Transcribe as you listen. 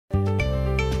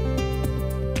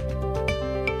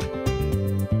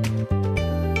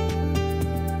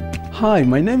Hi,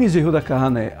 my name is Yehuda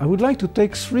Kahane. I would like to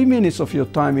take 3 minutes of your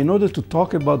time in order to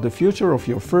talk about the future of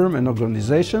your firm and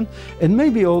organization, and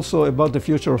maybe also about the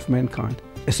future of mankind.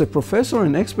 As a professor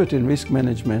and expert in risk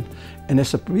management, and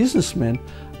as a businessman,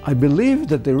 I believe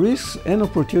that the risks and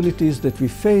opportunities that we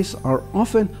face are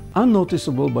often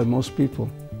unnoticeable by most people.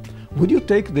 Would you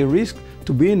take the risk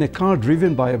to be in a car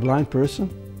driven by a blind person?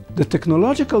 The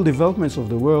technological developments of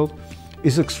the world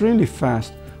is extremely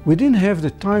fast. We didn't have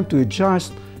the time to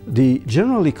adjust the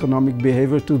general economic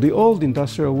behavior to the old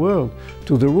industrial world,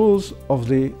 to the rules of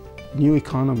the new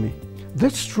economy.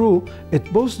 That's true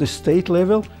at both the state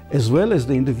level as well as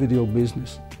the individual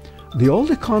business. The old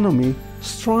economy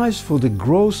strives for the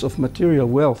growth of material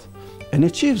wealth and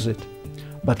achieves it.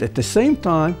 But at the same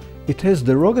time, it has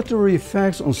derogatory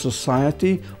effects on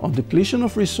society, on depletion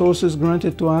of resources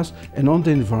granted to us, and on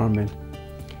the environment.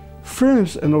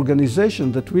 Firms and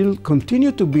organizations that will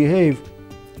continue to behave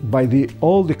by the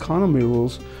old economy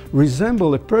rules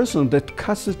resemble a person that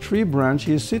cuts the tree branch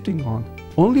he is sitting on.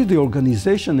 Only the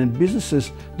organization and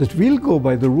businesses that will go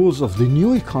by the rules of the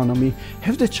new economy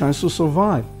have the chance to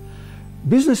survive.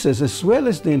 Businesses, as well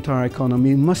as the entire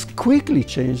economy, must quickly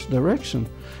change direction,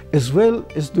 as well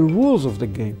as the rules of the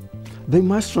game. They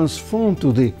must transform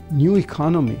to the new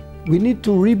economy. We need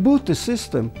to reboot the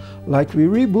system like we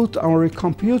reboot our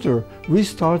computer,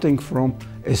 restarting from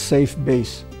a safe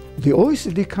base. The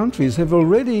OECD countries have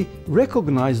already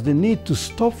recognized the need to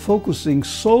stop focusing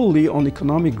solely on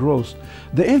economic growth.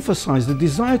 They emphasize the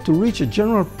desire to reach a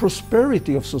general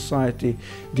prosperity of society,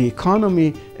 the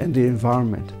economy, and the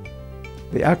environment.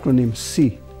 The acronym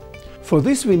C. For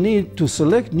this, we need to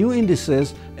select new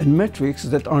indices and metrics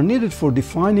that are needed for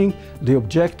defining the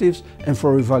objectives and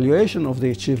for evaluation of the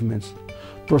achievements.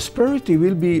 Prosperity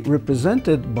will be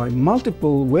represented by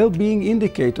multiple well-being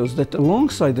indicators that,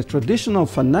 alongside the traditional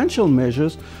financial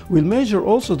measures, will measure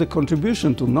also the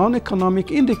contribution to non-economic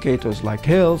indicators like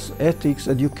health, ethics,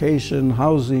 education,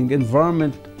 housing,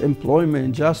 environment,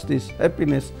 employment, justice,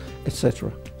 happiness,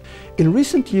 etc. In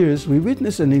recent years, we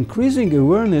witness an increasing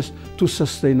awareness to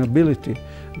sustainability.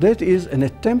 That is, an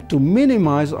attempt to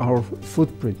minimize our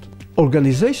footprint.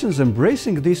 Organizations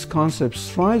embracing these concepts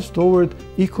strive toward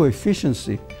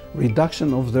eco-efficiency,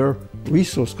 reduction of their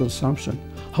resource consumption.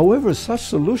 However, such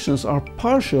solutions are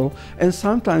partial and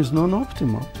sometimes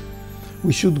non-optimal.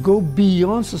 We should go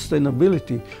beyond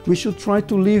sustainability. We should try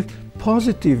to leave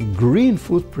positive green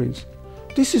footprints.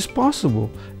 This is possible,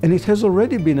 and it has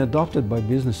already been adopted by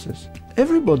businesses.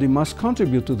 Everybody must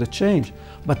contribute to the change,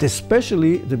 but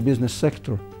especially the business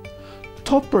sector.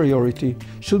 Top priority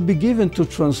should be given to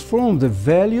transform the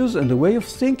values and the way of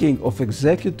thinking of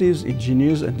executives,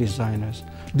 engineers, and designers.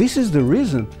 This is the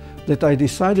reason that I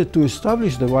decided to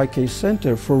establish the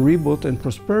YKCenter for Reboot and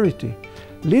Prosperity.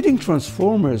 Leading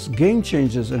transformers, game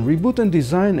changers, and reboot and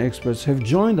design experts have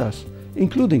joined us,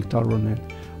 including Tal Ronen.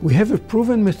 We have a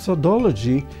proven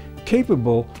methodology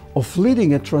capable of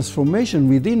leading a transformation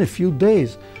within a few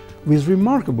days with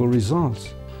remarkable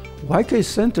results.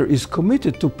 YKCenter is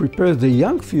committed to prepare the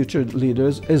young future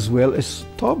leaders as well as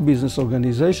top business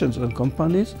organizations and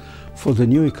companies for the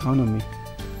new economy.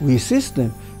 We assist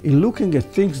them in looking at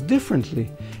things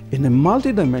differently, in a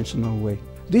multidimensional way.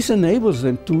 This enables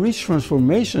them to reach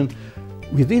transformation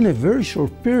within a very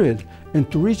short period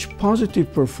and to reach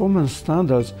positive performance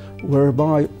standards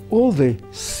whereby all the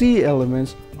C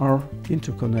elements are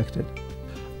interconnected.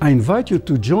 I invite you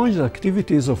to join the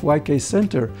activities of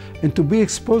YKCenter and to be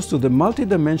exposed to the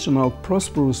multidimensional,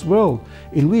 prosperous world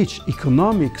in which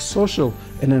economic, social,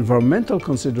 and environmental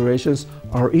considerations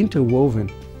are interwoven.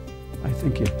 I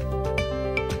thank you.